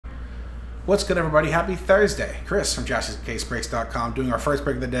What's good, everybody? Happy Thursday. Chris from JaspysCaseBreaks.com doing our first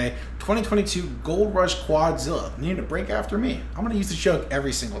break of the day. 2022 Gold Rush Quadzilla. You need a break after me. I'm going to use the joke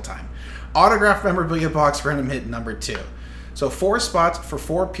every single time. Autographed memorabilia box, random hit number 2. So 4 spots for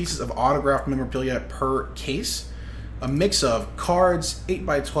 4 pieces of autographed memorabilia per case. A mix of cards,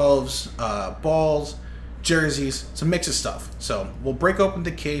 8x12s, balls, jerseys. It's a mix of stuff. So we'll break open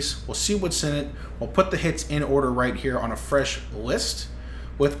the case. We'll see what's in it. We'll put the hits in order right here on a fresh list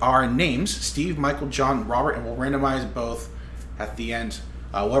with our names, Steve, Michael, John, Robert, and we'll randomize both at the end.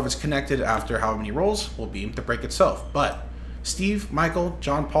 Whoever's connected after how many rolls will be the break itself. But Steve, Michael,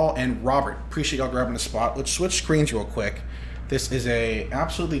 John, Paul, and Robert, appreciate y'all grabbing a spot. Let's switch screens real quick. This is a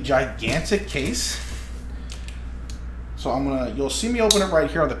absolutely gigantic case. So you'll see me open it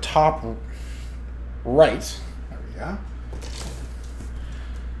right here on the top right. There we go.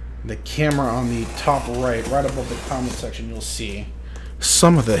 The camera on the top right above the comment section, you'll see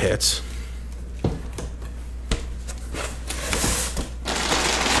some of the hits.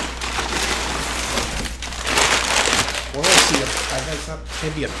 What do I see? I guess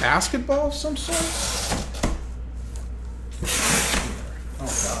maybe a basketball of some sort? Oh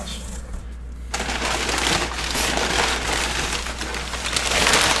gosh.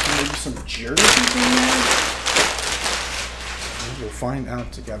 Maybe some jerseys in there? We'll find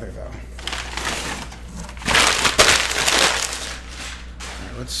out together though.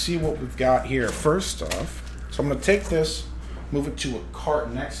 Let's see what we've got here. First off, so I'm going to take this, move it to a cart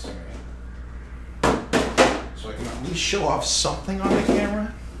next to me, so I can at least show off something on the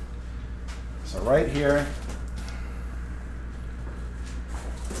camera. So right here,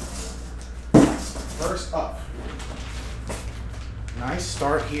 first up, nice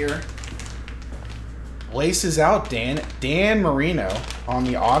start here. Laces out Dan Marino on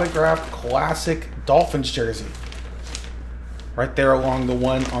the autographed classic Dolphins jersey. Right there along the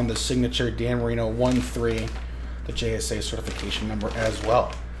one on the signature Dan Marino 1-3, the JSA certification number as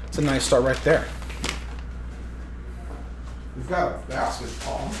well. It's a nice start right there. We've got a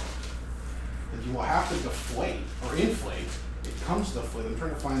basketball that you will have to deflate or inflate. It comes deflated. I'm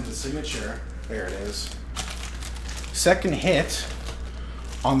trying to find the signature. There it is. Second hit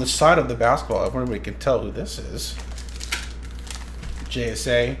on the side of the basketball. I wonder if we can tell who this is.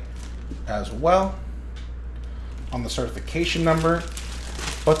 JSA as well on the certification number,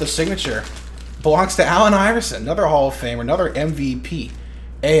 but the signature belongs to Allen Iverson, another Hall of Famer, another MVP.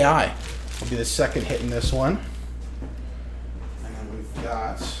 AI will be the second hit in this one. And then we've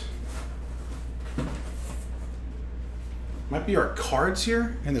got, might be our cards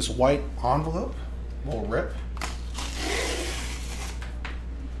here in this white envelope. We'll rip.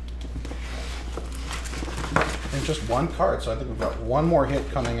 And just one card, so I think we've got one more hit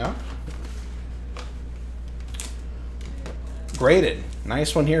coming up. Graded.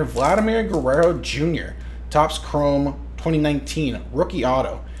 Nice one here. Vladimir Guerrero Jr. Topps Chrome 2019 rookie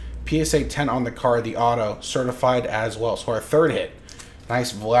auto. PSA 10 on the card, the auto certified as well. So our third hit.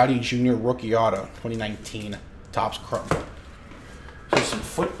 Nice Vladdy Jr. rookie auto 2019 Topps Chrome. So some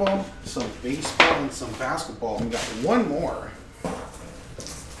football, some baseball, and some basketball. We got one more.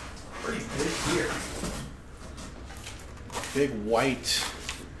 Pretty big here. Big white.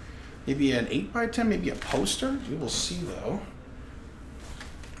 Maybe an 8x10, maybe a poster. We will see though.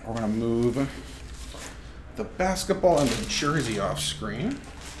 We're going to move the basketball and the jersey off screen.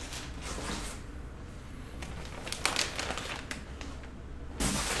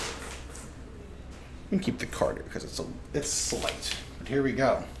 And keep the card here because it's slight. But here we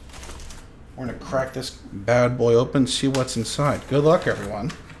go. We're going to crack this bad boy open, see what's inside. Good luck,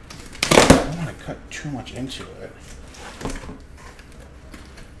 everyone. I don't want to cut too much into it.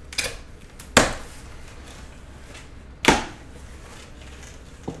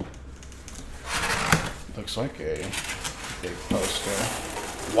 Looks like a big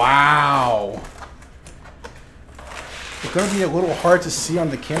poster. Wow! It's going to be a little hard to see on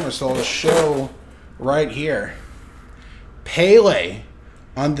the camera, so I'll show right here. Pele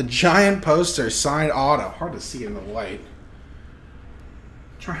on the giant poster, signed auto. Hard to see in the light.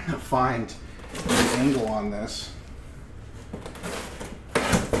 I'm trying to find the angle on this.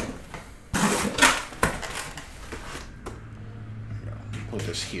 Put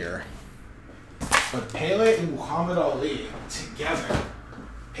this here. But Pele and Muhammad Ali together.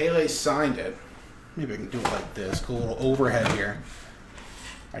 Pele signed it. Maybe I can do it like this. Go a little overhead here.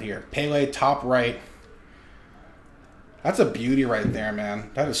 Right here. Pele, top right. That's a beauty right there,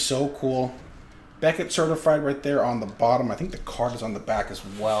 man. That is so cool. Beckett certified right there on the bottom. I think the card is on the back as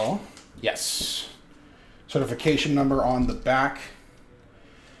well. Yes. Certification number on the back.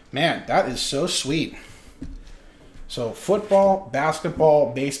 Man, that is so sweet. So football,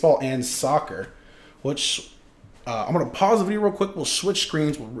 basketball, baseball, and soccer, which I'm going to pause the video real quick. We'll switch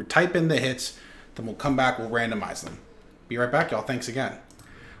screens. We'll type in the hits. Then we'll come back. We'll randomize them. Be right back, y'all. Thanks again.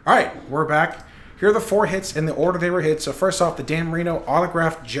 All right, we're back. Here are the 4 hits in the order they were hit. So first off, the Dan Marino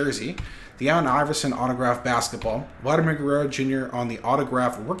autographed jersey, the Allen Iverson autographed basketball, Vladimir Guerrero Jr. on the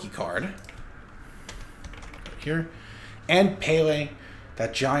autographed rookie card here, and Pele,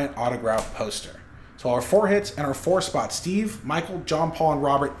 that giant autograph poster. So our 4 hits and our 4 spots. Steve, Michael, John Paul, and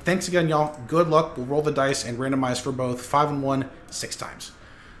Robert. Thanks again, y'all. Good luck. We'll roll the dice and randomize for both 5 and 1, 6 times.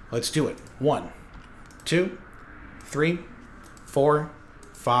 Let's do it. 1, 2, 3, 4,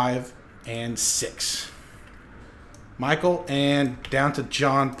 5, and 6. Michael and down to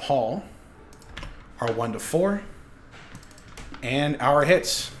John Paul. Our 1 to 4. And our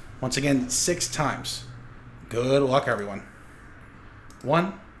hits. Once again, 6 times. Good luck, everyone.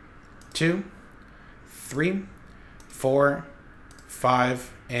 1, 2, 3, 4,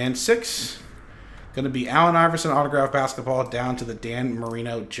 5, and 6. Going to be Allen Iverson autograph basketball down to the Dan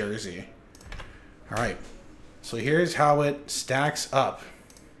Marino jersey. All right. So here's how it stacks up.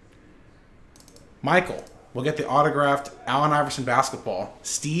 Michael will get the autographed Allen Iverson basketball.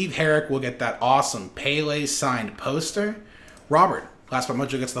 Steve Herrick will get that awesome Pele signed poster. Robert, last but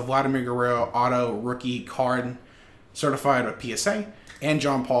Mojo, gets the Vladimir Guerrero auto rookie card certified with PSA. And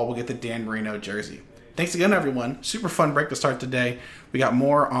John Paul will get the Dan Marino jersey. Thanks again, everyone. Super fun break to start today. We got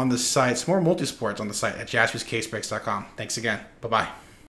more on the site, some more multi-sports on the site at jaspyscasebreaks.com. Thanks again. Bye-bye.